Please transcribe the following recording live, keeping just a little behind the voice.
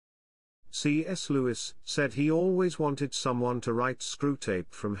C.S. Lewis said he always wanted someone to write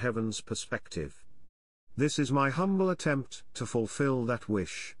Screwtape from Heaven's perspective. This is my humble attempt to fulfill that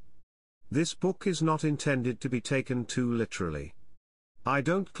wish. This book is not intended to be taken too literally. I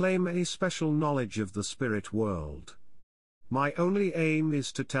don't claim any special knowledge of the spirit world. My only aim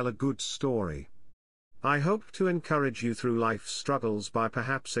is to tell a good story. I hope to encourage you through life's struggles by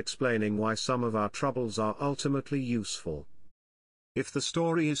perhaps explaining why some of our troubles are ultimately useful. If the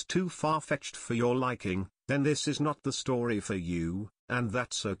story is too far-fetched for your liking, then this is not the story for you, and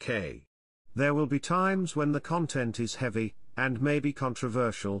that's okay. There will be times when the content is heavy, and maybe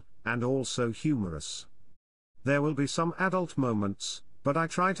controversial, and also humorous. There will be some adult moments, but I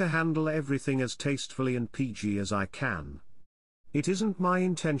try to handle everything as tastefully and PG as I can. It isn't my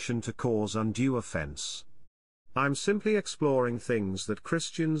intention to cause undue offense. I'm simply exploring things that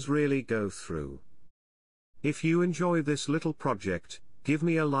Christians really go through. If you enjoy this little project, give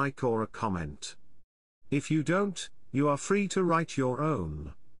me a like or a comment. If you don't, you are free to write your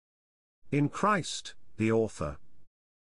own. In Christ, the author.